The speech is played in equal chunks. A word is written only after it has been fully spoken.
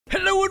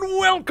Hello and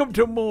welcome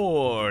to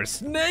more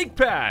Snake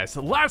Pass!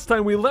 Last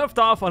time we left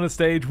off on a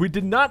stage, we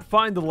did not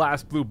find the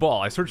last blue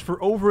ball. I searched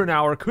for over an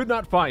hour, could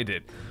not find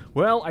it.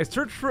 Well, I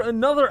searched for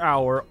another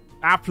hour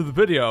after the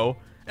video,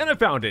 and I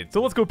found it.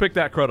 So let's go pick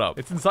that crud up.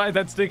 It's inside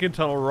that stinking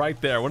tunnel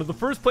right there. One of the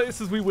first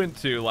places we went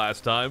to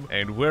last time.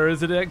 And where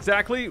is it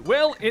exactly?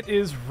 Well, it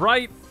is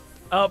right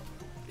up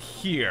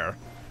here.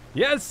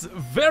 Yes,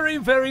 very,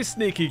 very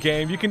sneaky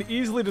game. You can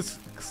easily just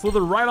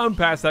slither right on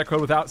past that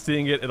crud without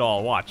seeing it at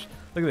all. Watch.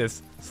 Look at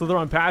this. Slither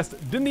on past,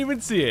 didn't even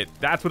see it.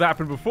 That's what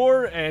happened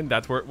before, and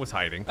that's where it was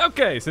hiding.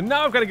 Okay, so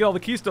now I've got to get all the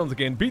keystones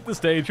again, beat the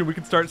stage, and we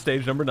can start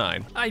stage number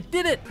 9. I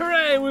did it!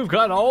 Hooray, we've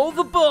got all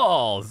the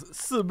balls!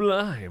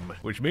 Sublime.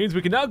 Which means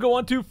we can now go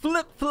on to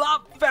Flip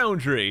Flop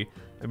Foundry.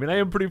 I mean, I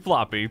am pretty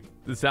floppy.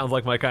 This sounds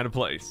like my kind of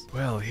place.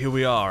 Well, here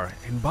we are.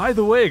 And by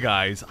the way,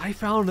 guys, I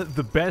found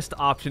the best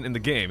option in the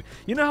game.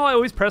 You know how I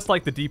always press,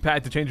 like, the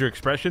D-pad to change your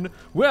expression?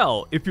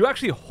 Well, if you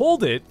actually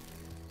hold it,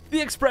 the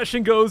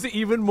expression goes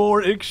even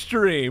more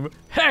extreme.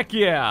 Heck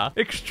yeah!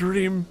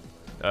 Extreme,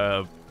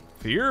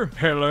 fear?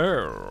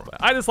 Hello.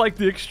 I just like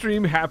the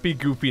extreme happy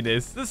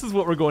goofiness. This is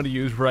what we're going to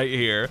use right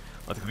here.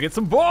 Let's go get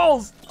some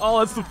balls! Oh,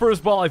 that's the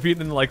first ball I've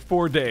eaten in like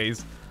 4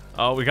 days.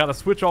 Oh, we got a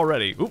switch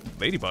already. Oop,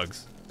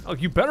 ladybugs. Oh,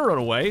 you better run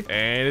away.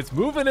 And it's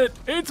moving it.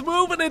 It's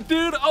moving it,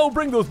 dude. Oh,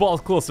 bring those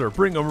balls closer.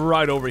 Bring them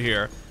right over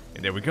here.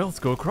 And there we go, let's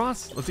go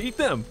across. Let's eat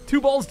them. 2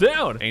 balls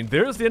down. And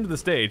there's the end of the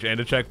stage and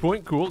a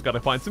checkpoint. Cool,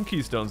 gotta find some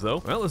keystones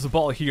though. Well, there's a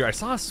ball here. I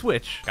saw a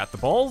switch. Got the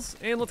balls,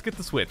 and let's get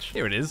the switch.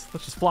 Here it is.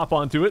 Let's just flop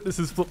onto it. This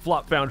is Flip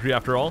Flop Foundry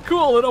after all.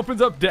 Cool, it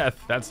opens up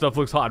death. That stuff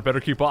looks hot. Better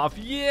keep off.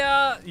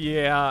 Yeah.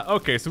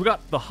 Okay, so we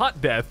got the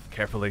hot death.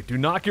 Carefully, do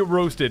not get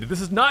roasted.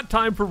 This is not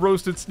time for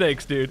roasted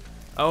snakes, dude.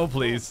 Oh,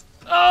 please.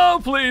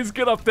 Oh, please,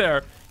 get up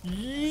there.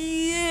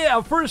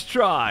 Yeah, first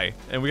try.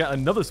 And we got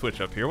another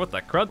switch up here. What the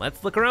crud?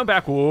 Let's look around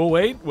back. Whoa,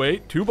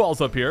 wait. 2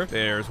 balls up here.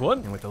 There's 1.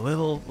 And with a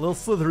little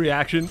slithery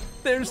action,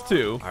 there's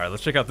 2. All right,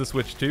 let's check out this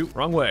switch too.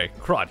 Wrong way.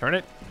 Crud, turn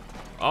it.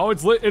 Oh,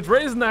 it's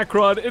raising that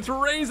crud. It's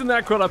raising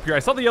that crud up here. I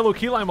saw the yellow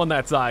key lime on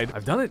that side.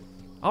 I've done it.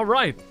 All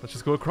right, let's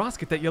just go across,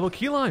 get that yellow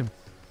key lime.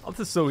 Oh,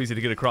 this is so easy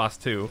to get across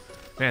too.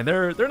 Man,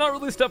 they're not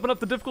really stepping up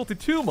the difficulty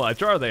too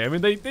much, are they? I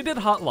mean, they did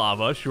hot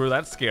lava. Sure,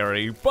 that's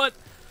scary, but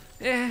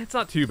it's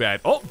not too bad.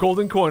 Oh,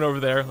 golden coin over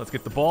there. Let's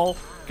get the ball.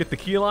 Get the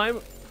key lime.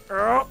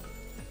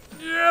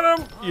 Get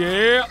him.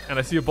 Yeah. And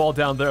I see a ball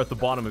down there at the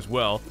bottom as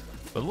well.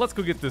 But let's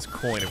go get this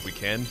coin if we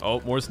can.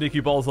 Oh, more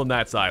sneaky balls on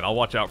that side. I'll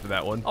watch out for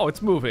that one. Oh,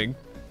 it's moving.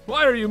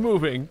 Why are you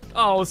moving?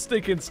 Oh,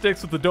 stinking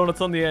sticks with the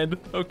donuts on the end.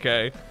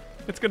 Okay.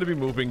 It's going to be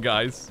moving,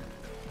 guys.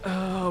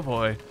 Oh,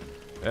 boy.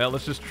 Yeah,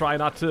 let's just try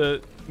not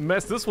to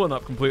mess this one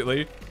up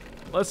completely.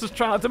 Let's just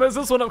try not to mess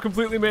this one up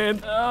completely,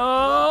 man.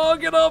 Oh,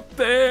 get up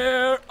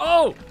there.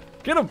 Oh.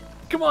 Get him!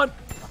 Come on!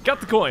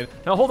 Got the coin.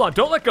 Now hold on,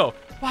 don't let go.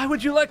 Why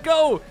would you let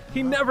go?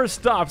 He never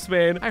stops,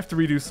 man. I have to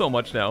redo so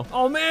much now.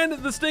 Oh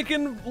man, the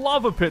stinking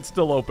lava pit's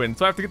still open,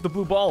 so I have to get the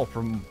blue ball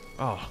from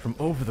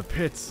over the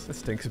pits. This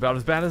stinks about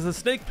as bad as a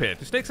snake pit.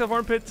 Do snakes have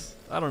armpits?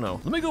 I don't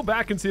know. Let me go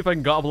back and see if I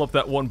can gobble up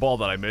that 1 ball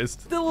that I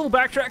missed. Did a little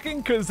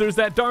backtracking, because there's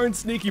that darn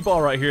sneaky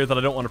ball right here that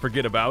I don't want to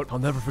forget about. I'll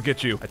never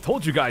forget you. I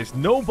told you guys,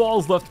 no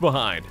balls left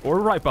behind. Or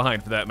right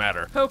behind, for that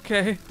matter.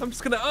 Okay, I'm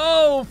just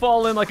gonna,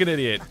 fall in like an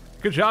idiot.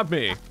 Good job,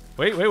 me.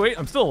 Wait,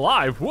 I'm still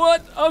alive.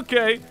 What?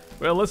 Okay.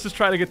 Well, let's just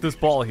try to get this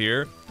ball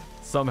here.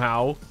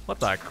 Somehow.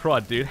 What the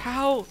crud, dude?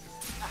 How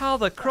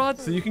the crud?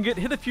 So you can get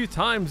hit a few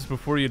times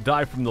before you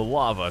die from the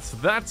lava, so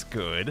that's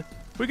good.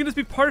 We can just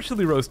be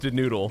partially roasted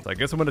noodle. So I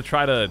guess I'm gonna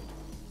try to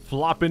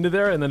flop into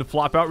there and then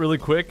flop out really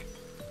quick.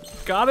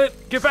 Got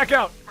it? Get back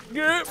out.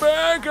 Get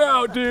back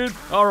out, dude.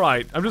 All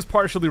right, I'm just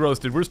partially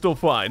roasted. We're still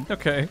fine.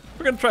 Okay,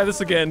 we're gonna try this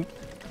again.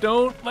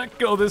 Don't let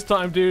go this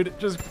time, dude.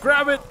 Just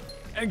grab it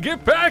and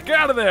get back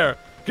out of there.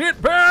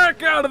 Get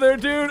back out of there,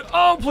 dude.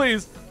 Oh,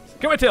 please.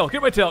 Get my tail.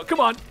 Come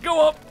on,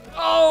 go up.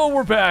 Oh,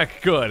 we're back.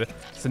 Good.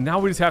 So now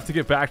we just have to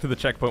get back to the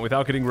checkpoint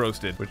without getting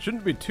roasted, which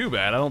shouldn't be too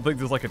bad. I don't think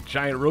there's like a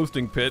giant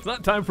roasting pit. It's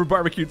not time for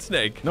barbecued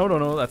snake.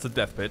 No, that's a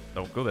death pit.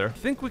 Don't go there. I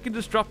think we can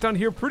just drop down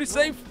here pretty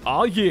safe.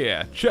 Oh,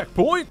 yeah.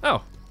 Checkpoint.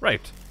 Oh,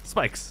 right.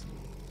 Spikes.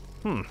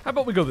 How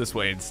about we go this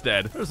way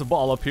instead? There's a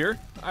ball up here.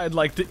 I'd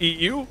like to eat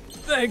you.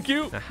 Thank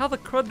you. Now, how the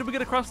crud did we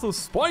get across those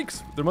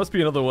spikes? There must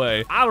be another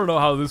way. I don't know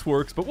how this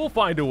works, but we'll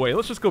find a way.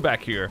 Let's just go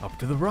back here. Up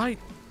to the right.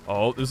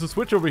 Oh, there's a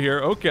switch over here.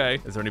 Okay.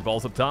 Is there any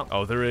balls up top?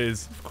 Oh, there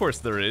is. Of course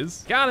there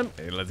is. Got him.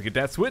 Hey, let's get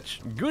that switch.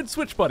 Good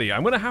switch, buddy.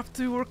 I'm going to have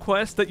to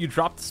request that you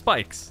drop the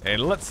spikes.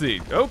 And let's see.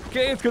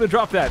 Okay, it's going to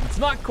drop that. It's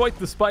not quite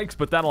the spikes,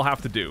 but that'll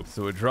have to do.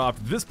 So it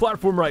dropped this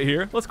platform right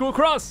here. Let's go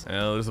across.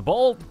 There's a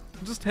ball.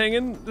 Just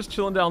hanging, just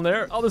chilling down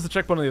there. Oh, there's a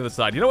checkpoint on the other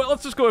side. You know what?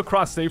 Let's just go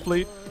across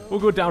safely. We'll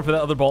go down for that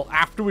other ball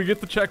after we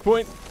get the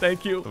checkpoint.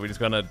 Thank you. Are we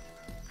just gonna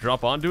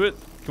drop onto it?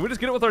 Can we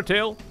just get it with our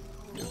tail?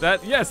 Is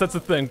that? Yes, that's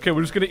the thing. Okay,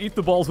 we're just gonna eat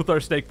the balls with our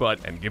snake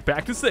butt and get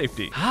back to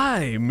safety.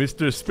 Hi,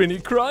 Mr. Spinny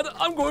Crud.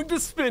 I'm going to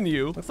spin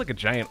you. That's like a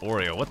giant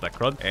Oreo. What the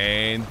crud?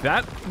 And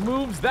that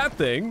moves that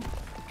thing.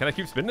 Can I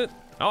keep spinning it?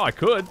 Oh, I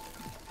could.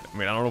 I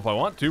mean, I don't know if I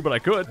want to, but I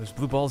could. There's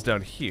blue balls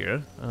down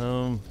here.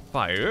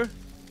 Fire.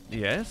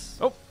 Yes.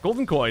 Oh,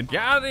 golden coin.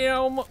 Got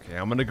him. Okay,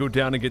 I'm gonna go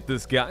down and get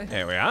this guy.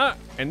 There we are.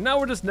 And now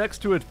we're just next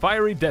to a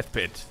fiery death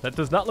pit. That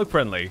does not look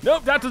friendly.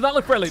 Nope, that does not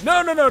look friendly.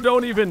 No, no, no,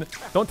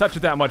 don't touch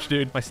it that much,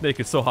 dude. My snake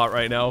is so hot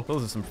right now.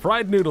 Those are some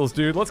fried noodles,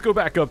 dude. Let's go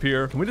back up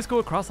here. Can we just go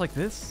across like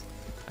this?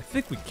 I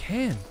think we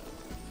can.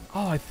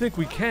 Oh, I think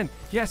we can.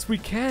 Yes, we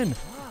can.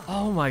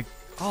 Oh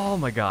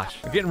my gosh.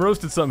 I'm getting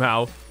roasted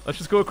somehow. Let's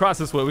just go across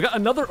this way. We got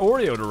another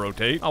Oreo to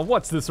rotate. Oh,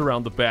 what's this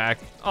around the back?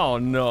 Oh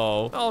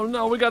no. Oh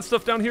no, we got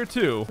stuff down here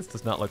too. This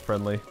does not look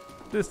friendly.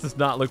 This does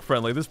not look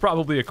friendly. There's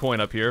probably a coin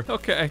up here.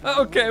 Okay.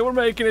 Okay, we're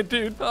making it,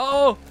 dude.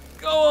 Oh,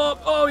 go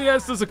up. Oh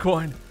yes, there's a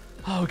coin.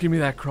 Oh, give me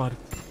that crud.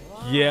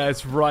 Yeah,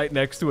 it's right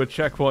next to a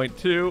checkpoint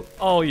too.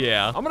 Oh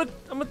yeah. I'm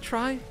gonna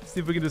try. See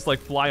if we can just like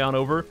fly on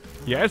over.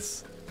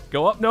 Yes.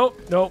 Go up. Nope,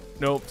 nope,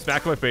 nope.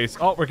 Smack my face.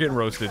 Oh, we're getting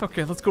roasted.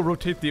 Okay, let's go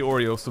rotate the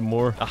Oreo some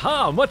more.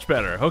 Aha, much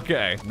better.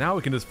 Okay, now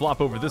we can just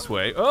flop over this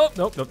way. Oh,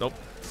 nope, nope, nope.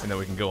 And then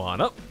we can go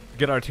on up,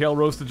 get our tail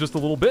roasted just a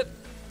little bit,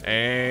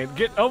 and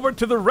get over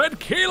to the red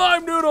key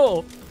lime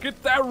noodle.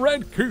 Get that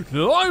red key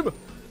lime.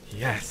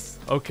 Yes.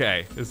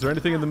 Okay, is there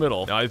anything in the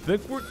middle? Now, I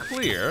think we're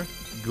clear.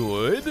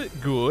 Good,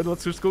 good.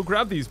 Let's just go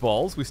grab these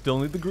balls. We still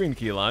need the green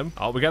key lime.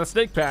 Oh, we got a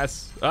snake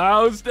pass.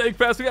 Oh, snake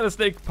pass. We got a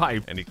snake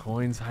pipe. Any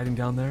coins hiding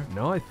down there?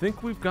 No, I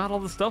think we've got all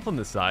the stuff on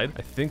this side.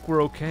 I think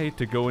we're okay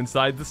to go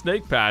inside the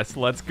snake pass.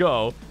 Let's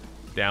go.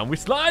 Down we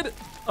slide.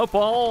 Up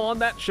all on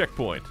that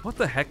checkpoint. What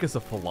the heck is a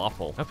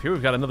falafel? Up here,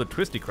 we've got another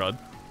twisty crud.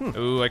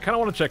 Ooh, I kind of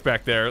want to check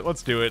back there.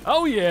 Let's do it.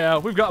 Oh, yeah,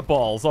 we've got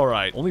balls. All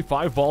right. Only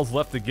 5 balls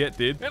left to get,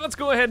 dude. And let's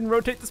go ahead and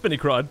rotate the spinny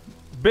crud.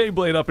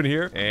 Beyblade up in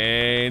here,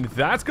 and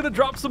that's gonna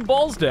drop some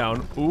balls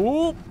down.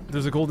 Ooh,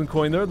 there's a golden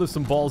coin there. There's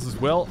some balls as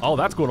well. Oh,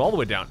 that's going all the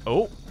way down.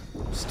 Oh,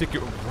 stick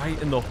it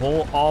right in the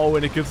hole. Oh,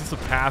 and it gives us a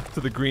path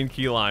to the green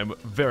key lime.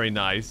 Very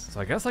nice.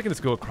 So I guess I can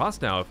just go across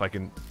now if I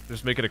can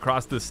just make it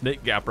across this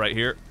snake gap right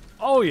here.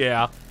 Oh,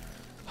 yeah.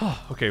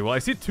 Okay, well, I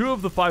see 2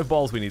 of the 5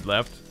 balls we need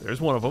left.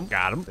 There's one of them.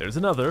 Got him. There's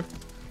another.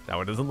 That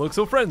one doesn't look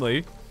so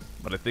friendly,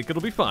 but I think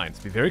it'll be fine.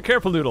 So be very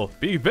careful, Noodle.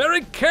 Be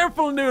very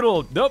careful,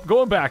 Noodle. Nope,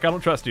 going back. I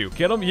don't trust you.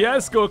 Get him.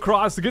 Yes, go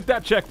across to get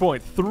that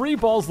checkpoint. 3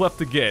 balls left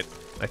to get.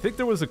 I think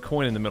there was a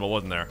coin in the middle,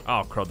 wasn't there?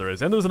 Oh, crud, there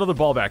is. And there's another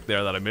ball back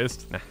there that I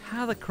missed.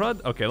 Aha, the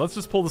crud. Okay, let's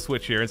just pull the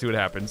switch here and see what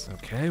happens.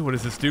 Okay, what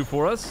does this do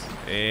for us?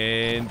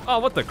 And, oh,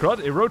 what the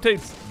crud? It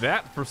rotates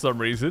that for some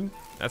reason.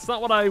 That's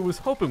not what I was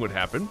hoping would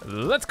happen.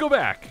 Let's go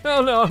back.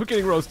 Oh, no, I'm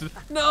getting roasted.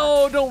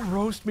 No, don't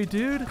roast me,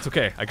 dude. It's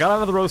okay. I got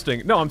out of the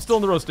roasting. No, I'm still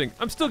in the roasting.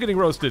 I'm still getting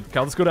roasted. Okay,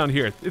 let's go down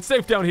here. It's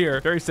safe down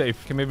here. Very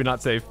safe. Okay, maybe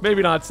not safe.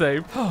 Maybe not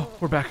safe. Oh,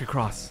 we're back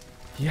across.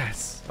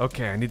 Yes.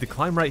 Okay, I need to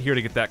climb right here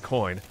to get that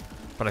coin.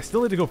 But I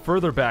still need to go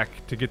further back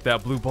to get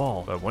that blue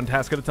ball. But one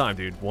task at a time,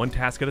 dude. One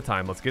task at a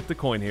time. Let's get the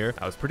coin here.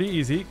 That was pretty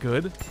easy.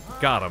 Good.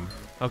 Got him.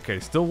 Okay,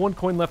 still 1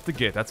 coin left to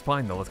get. That's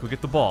fine, though. Let's go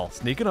get the ball.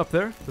 Sneaking up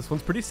there. This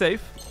one's pretty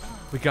safe.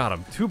 We got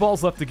him. 2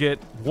 balls left to get.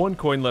 1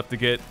 coin left to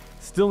get.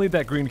 Still need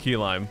that green key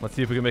lime. Let's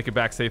see if we can make it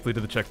back safely to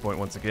the checkpoint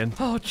once again.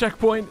 Oh,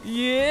 checkpoint.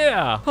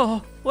 Yeah.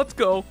 Oh, let's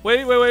go.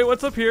 Wait.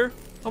 What's up here?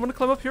 I'm gonna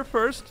climb up here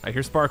first. I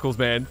hear sparkles,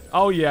 man.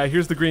 Oh, yeah.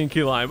 Here's the green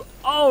key lime.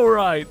 All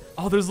right.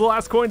 Oh, there's the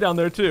last coin down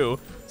there, too.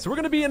 So we're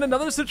gonna be in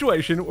another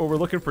situation where we're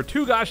looking for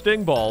 2 gosh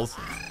dang balls.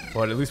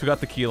 But at least we got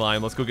the key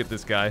lime. Let's go get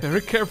this guy. Very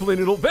carefully,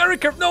 Noodle. Very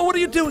careful. No, what are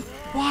you doing?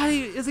 Why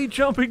is he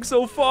jumping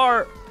so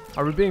far?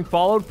 Are we being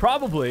followed?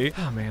 Probably.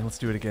 Oh, man, let's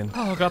do it again.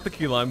 Oh, got the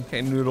key lime.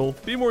 Okay, Noodle,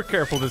 be more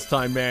careful this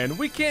time, man.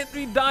 We can't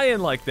be dying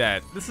like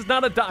that. This is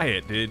not a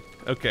diet, dude.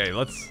 Okay,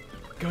 let's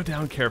go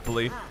down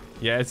carefully.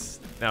 Yes.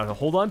 Now,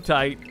 hold on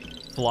tight.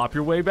 Flop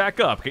your way back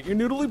up. Get your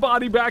noodly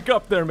body back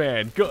up there,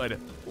 man. Good.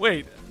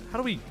 Wait, how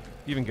do we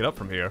even get up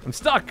from here? I'm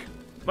stuck.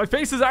 My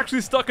face is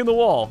actually stuck in the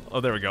wall. Oh,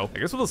 there we go. I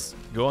guess we'll just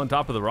go on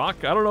top of the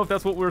rock. I don't know if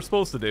that's what we're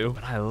supposed to do,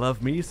 but I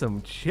love me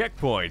some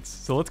checkpoints.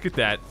 So let's get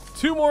that.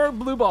 2 more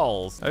blue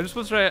balls. I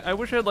wish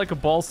I had like a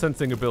ball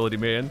sensing ability,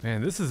 man.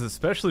 Man, this is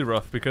especially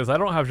rough because I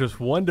don't have just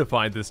 1 to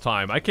find this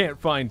time. I can't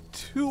find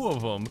 2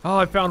 of them. Oh,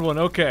 I found 1.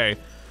 Okay.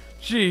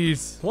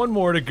 Jeez. 1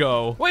 more to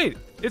go. Wait,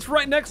 it's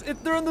right next.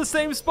 They're in the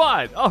same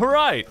spot. All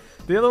right.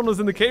 The other one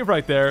was in the cave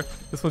right there.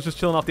 This one's just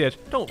chilling off the edge.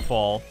 Don't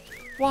fall.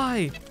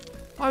 Why?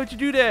 Why would you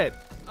do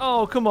that?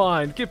 Oh, come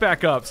on. Get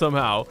back up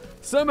somehow.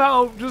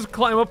 Somehow just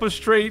climb up a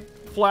straight,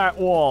 flat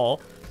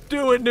wall.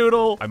 Do it,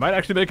 Noodle. I might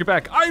actually make it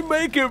back. I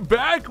make it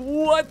back?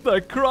 What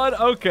the crud?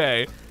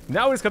 Okay.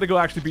 Now we just gotta go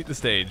actually beat the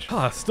stage.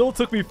 Still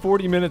took me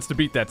 40 minutes to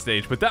beat that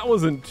stage, but that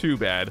wasn't too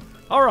bad.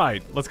 All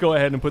right, let's go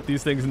ahead and put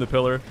these things in the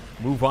pillar.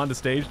 Move on to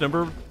stage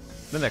the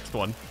next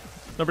one.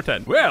 Number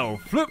 10. Well,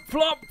 Flip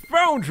Flop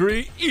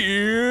Foundry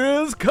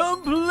is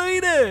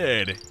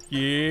completed.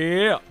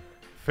 Yeah.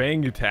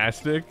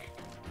 Fantastic.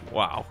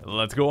 Wow.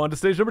 Let's go on to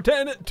stage number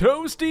 10,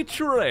 Toasty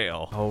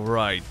Trail. All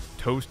right,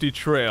 Toasty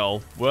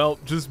Trail. Well,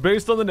 just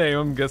based on the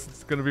name, I guess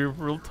it's gonna be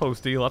real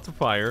toasty, lots of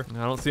fire. I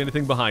don't see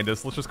anything behind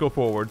us. Let's just go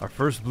forward. Our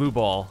first blue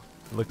ball.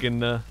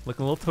 Looking a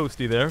little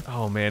toasty there.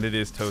 Oh man, it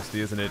is toasty,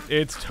 isn't it?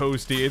 It's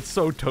toasty. It's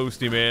so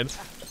toasty, man.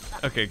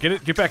 Okay, get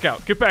it. Get back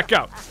out. Get back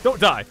out. Don't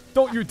die.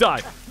 Don't you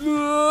die.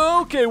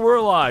 Okay, we're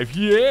alive.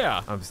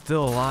 Yeah. I'm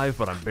still alive,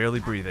 but I'm barely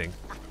breathing.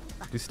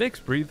 Do snakes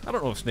breathe? I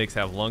don't know if snakes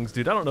have lungs,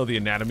 dude. I don't know the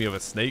anatomy of a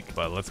snake,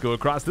 but let's go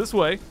across this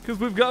way because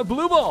we've got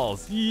blue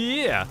balls.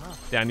 Yeah.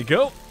 Down you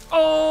go.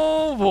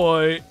 Oh,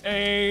 boy.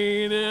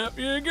 Ain't up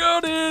you go,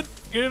 dude.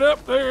 Get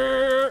up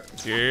there.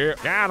 Yeah.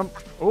 Got him.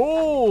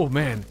 Oh,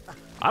 man.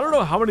 I don't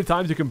know how many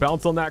times you can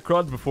bounce on that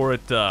crud before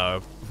it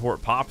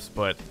pops,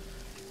 but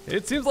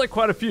it seems like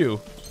quite a few.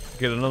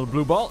 Get another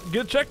blue ball,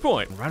 get a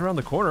checkpoint. Right around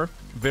the corner.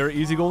 Very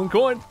easy golden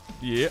coin.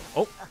 Yeah.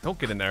 Oh, don't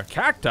get in there.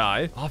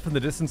 Cacti. Off in the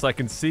distance, I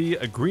can see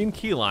a green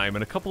key lime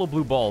and a couple of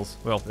blue balls.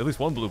 Well, at least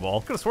one blue ball.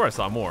 Could have swore I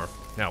saw more.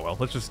 Now, well,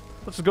 let's just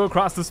go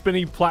across the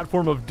spinny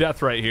platform of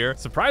death right here.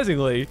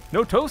 Surprisingly,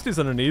 no toasties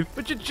underneath,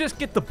 but you just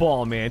get the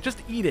ball, man.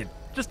 Just eat it.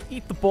 Just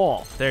eat the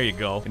ball. There you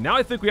go. And now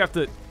I think we have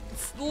to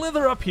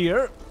slither up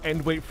here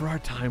and wait for our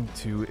time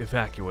to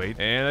evacuate.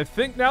 And I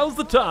think now's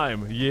the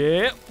time.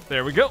 Yeah,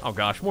 there we go. Oh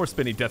gosh, more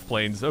spinny death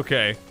planes.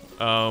 Okay,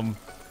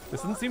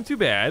 this doesn't seem too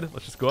bad.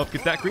 Let's just go up,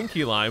 get that green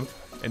key lime.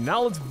 And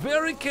now let's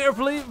very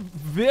carefully,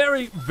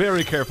 very,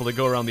 very carefully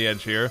go around the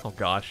edge here. Oh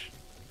gosh,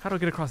 how do I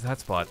get across that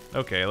spot?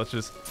 Okay, let's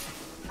just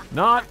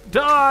not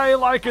die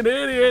like an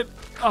idiot.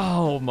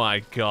 Oh my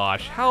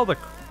gosh, how the,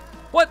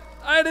 what?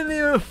 I didn't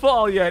even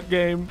fall yet,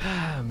 game.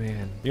 Ah,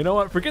 man. You know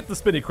what? Forget the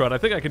spinny crud. I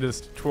think I can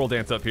just twirl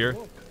dance up here.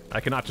 I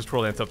cannot just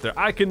twirl dance up there.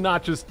 I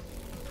cannot just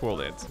twirl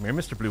dance. Come here,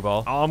 Mr. Blue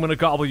Ball. Oh, I'm gonna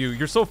gobble you.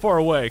 You're so far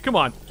away. Come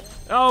on.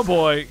 Oh,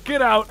 boy.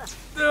 Get out.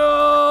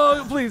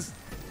 Oh, please.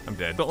 I'm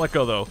dead. Don't let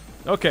go, though.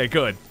 Okay,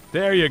 good.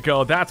 There you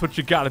go. That's what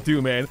you gotta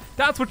do, man.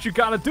 That's what you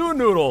gotta do,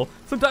 Noodle.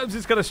 Sometimes you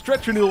just gotta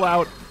stretch your noodle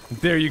out.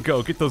 There you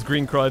go. Get those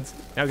green cruds.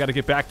 Now I gotta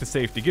get back to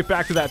safety. Get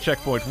back to that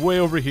checkpoint way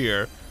over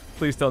here.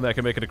 Please tell me I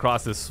can make it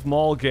across this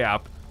small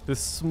gap. This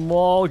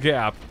small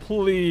gap.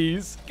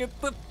 Please get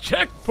the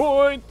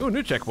checkpoint. Ooh,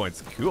 new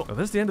checkpoints. Cool. Well,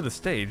 this is the end of the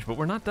stage, but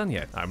we're not done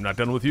yet. I'm not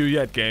done with you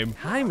yet, game.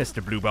 Hi,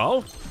 Mr. Blue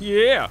Ball.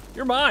 Yeah,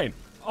 you're mine.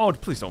 Oh,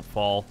 please don't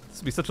fall. This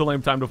would be such a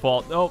lame time to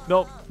fall. Nope,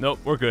 nope, nope.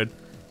 We're good.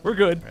 We're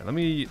good. All right, let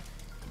me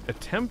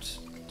attempt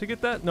to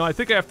get that. No, I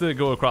think I have to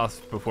go across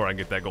before I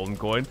get that golden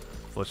coin.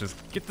 So let's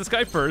just get this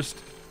guy first.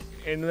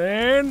 And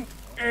then,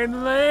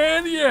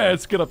 yeah,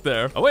 let's get up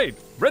there. Oh, wait,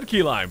 red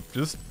key lime,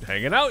 just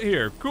hanging out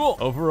here. Cool.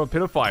 Over a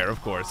pit of fire, of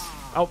course.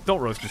 Oh, don't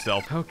roast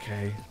yourself.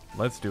 Okay,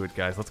 let's do it,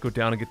 guys. Let's go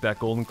down and get that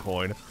golden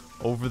coin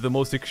over the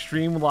most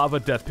extreme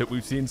lava death pit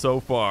we've seen so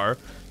far.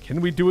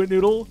 Can we do it,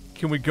 Noodle?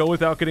 Can we go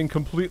without getting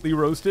completely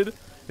roasted?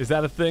 Is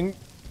that a thing?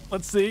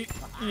 Let's see.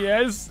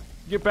 Yes.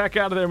 Get back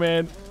out of there,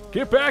 man.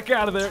 Get back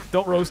out of there.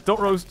 Don't roast. Don't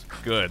roast.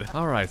 Good.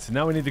 All right, so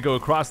now we need to go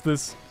across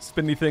this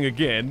spinny thing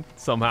again,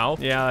 somehow.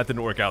 Yeah, that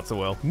didn't work out so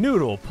well.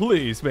 Noodle,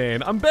 please,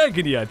 man. I'm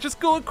begging you. Just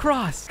go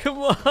across. Come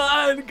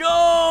on.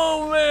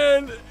 Go,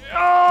 man.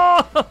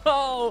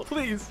 Oh,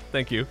 please.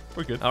 Thank you.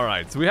 We're good. All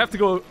right, so we have to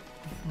go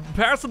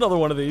past another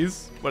one of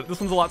these, but this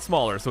one's a lot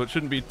smaller, so it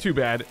shouldn't be too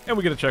bad. And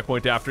we get a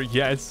checkpoint after.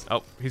 Yes.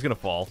 Oh, he's going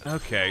to fall.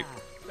 Okay.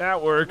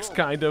 That works,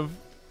 kind of.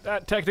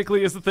 That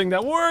technically is the thing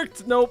that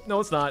worked. Nope, no,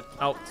 it's not.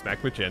 Oh,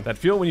 smack my chin. That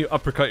feel when you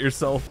uppercut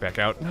yourself. Back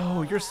out.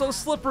 No, you're so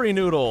slippery,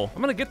 Noodle.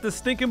 I'm gonna get this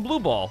stinking blue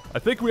ball. I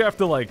think we have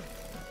to, like,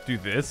 do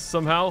this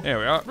somehow. There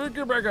we are.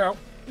 Get back out.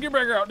 Get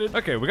back out, dude.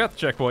 Okay, we got the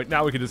checkpoint.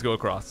 Now we can just go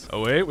across.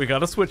 Oh, wait, we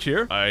got a switch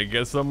here. I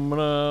guess I'm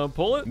gonna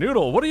pull it.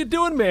 Noodle, what are you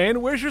doing,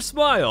 man? Where's your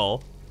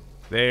smile?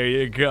 There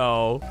you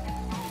go.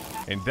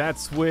 And that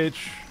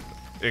switch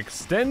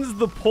extends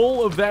the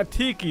pull of that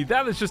tiki.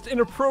 That is just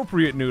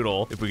inappropriate,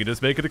 Noodle. If we could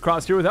just make it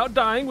across here without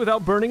dying,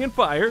 without burning in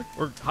fire,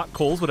 or hot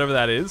coals, whatever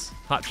that is.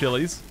 Hot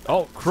chilies.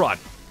 Oh, crud.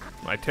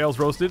 My tail's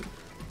roasted.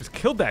 Just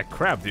killed that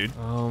crab, dude.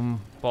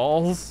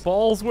 Balls?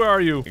 Balls, where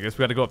are you? I guess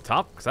we gotta go up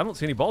top, because I don't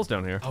see any balls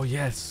down here. Oh,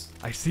 yes.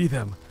 I see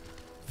them.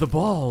 The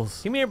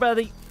balls. Come here,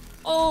 buddy.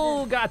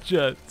 Oh,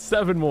 gotcha.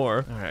 7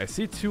 more. All right, I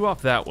see 2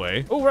 off that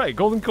way. Oh, right,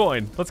 golden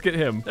coin. Let's get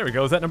him. There we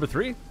go. Is that number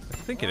 3? I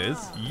think it is.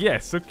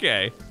 Yes,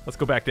 okay. Let's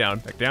go back down.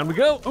 Back down we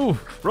go. Ooh,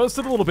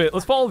 roasted a little bit.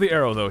 Let's follow the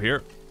arrow, though,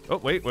 here. Oh,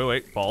 wait.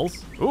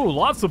 Balls. Ooh,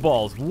 lots of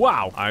balls.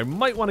 Wow. I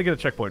might want to get a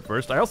checkpoint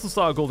first. I also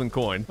saw a golden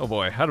coin. Oh,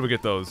 boy. How do we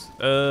get those?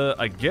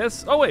 I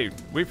guess. Oh, wait.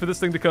 Wait for this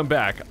thing to come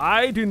back.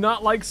 I do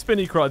not like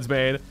spinny cruds,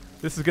 man.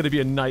 This is going to be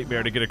a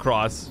nightmare to get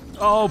across.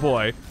 Oh,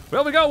 boy.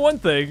 Well, we got one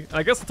thing.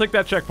 I guess I'll take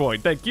that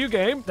checkpoint. Thank you,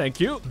 game. Thank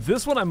you.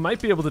 This one, I might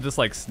be able to just,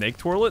 like, snake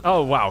twirl it.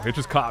 Oh, wow. It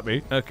just caught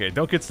me. Okay,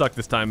 don't get stuck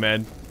this time,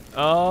 man.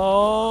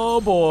 Oh,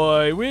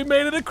 boy. We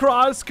made it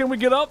across. Can we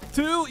get up,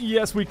 too?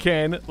 Yes, we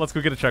can. Let's go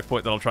get a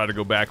checkpoint, then I'll try to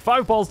go back.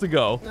 5 balls to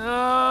go.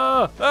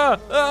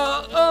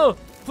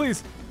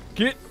 Please.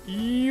 Get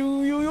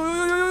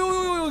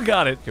you.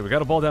 Got it. Okay, we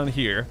got a ball down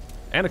here.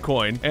 And a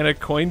coin. And a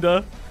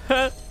coinda.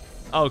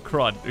 Oh,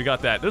 crud. We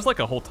got that. There's like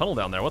a whole tunnel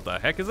down there. What the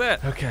heck is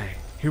that? Okay,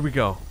 here we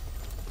go.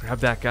 Grab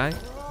that guy.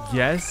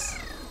 Yes.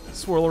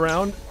 Swirl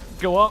around.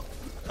 Go up.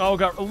 Oh,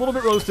 got a little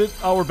bit roasted.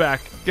 Oh, we're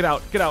back. Get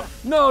out. Get out.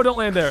 No, don't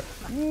land there.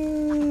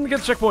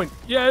 Get the checkpoint.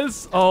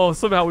 Yes. Oh,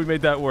 somehow we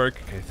made that work.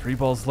 Okay, 3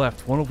 balls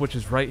left, one of which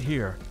is right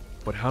here.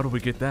 But how do we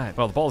get that?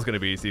 Well, the ball's gonna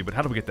be easy, but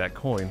how do we get that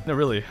coin? No,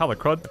 really, how the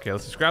crud? Okay,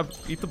 let's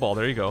just eat the ball.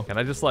 There you go. Can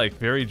I just like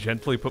very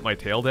gently put my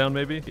tail down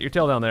maybe? Get your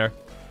tail down there.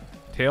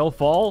 Tail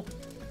fall.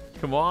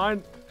 Come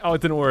on. Oh,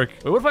 it didn't work.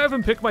 Wait, what if I have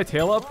him pick my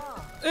tail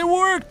up? It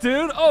worked,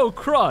 dude. Oh,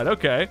 crud.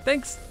 Okay.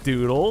 Thanks,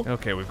 Doodle.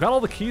 Okay, we've got all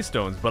the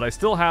keystones, but I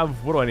still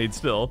have, what do I need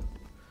still?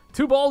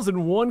 2 balls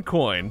and 1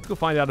 coin. Let's go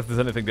find out if there's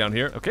anything down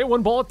here. Okay,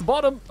 1 ball at the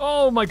bottom.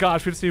 Oh my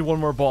gosh, we just need 1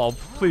 more ball.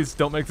 Please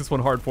don't make this one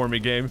hard for me,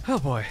 game. Oh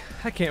boy,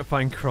 I can't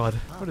find crud.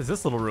 What is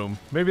this little room?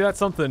 Maybe that's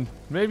something.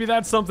 Maybe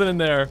that's something in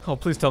there. Oh,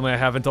 please tell me I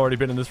haven't already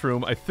been in this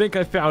room. I think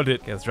I found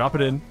it. Okay, let's drop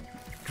it in.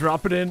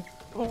 Drop it in.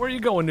 Oh, where are you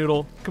going,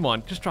 Noodle? Come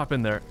on, just drop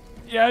in there.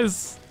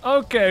 Yes.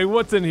 Okay,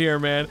 what's in here,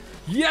 man?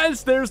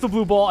 Yes, there's the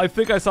blue ball. I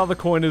think I saw the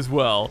coin as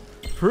well.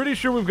 Pretty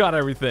sure we've got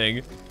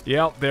everything.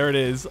 Yep, there it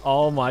is.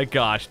 Oh my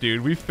gosh,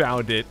 dude, we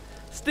found it.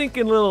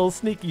 Stinking little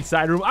sneaky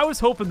side room. I was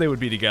hoping they would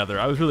be together.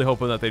 I was really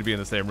hoping that they'd be in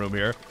the same room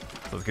here.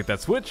 So let's get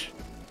that switch.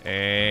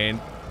 And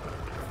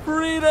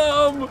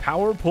freedom!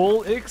 Power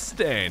pull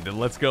extend. And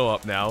let's go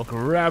up now.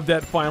 Grab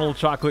that final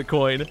chocolate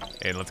coin.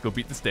 And let's go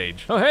beat the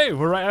stage. Oh, hey,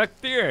 we're right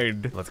at the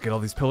end. Let's get all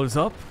these pillars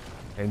up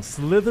and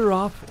slither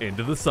off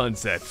into the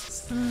sunset.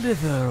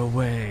 Slither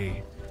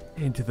away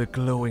into the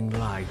glowing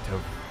light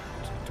of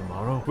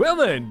tomorrow. Well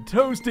then,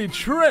 Toasty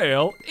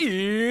Trail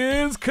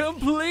is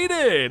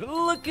completed.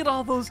 Look at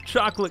all those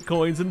chocolate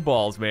coins and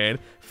balls, man.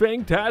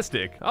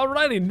 Fantastic.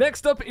 Alrighty,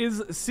 next up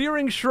is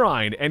Searing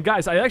Shrine. And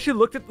guys, I actually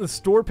looked at the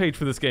store page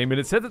for this game, and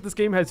it said that this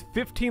game has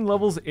 15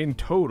 levels in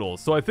total.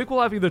 So I think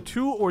we'll have either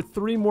 2 or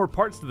 3 more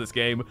parts to this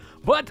game.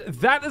 But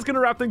that is going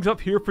to wrap things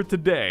up here for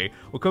today.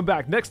 We'll come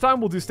back next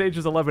time. We'll do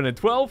stages 11 and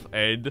 12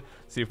 and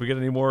see if we get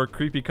any more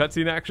creepy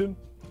cutscene action.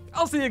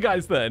 I'll see you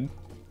guys then.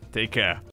 Take care.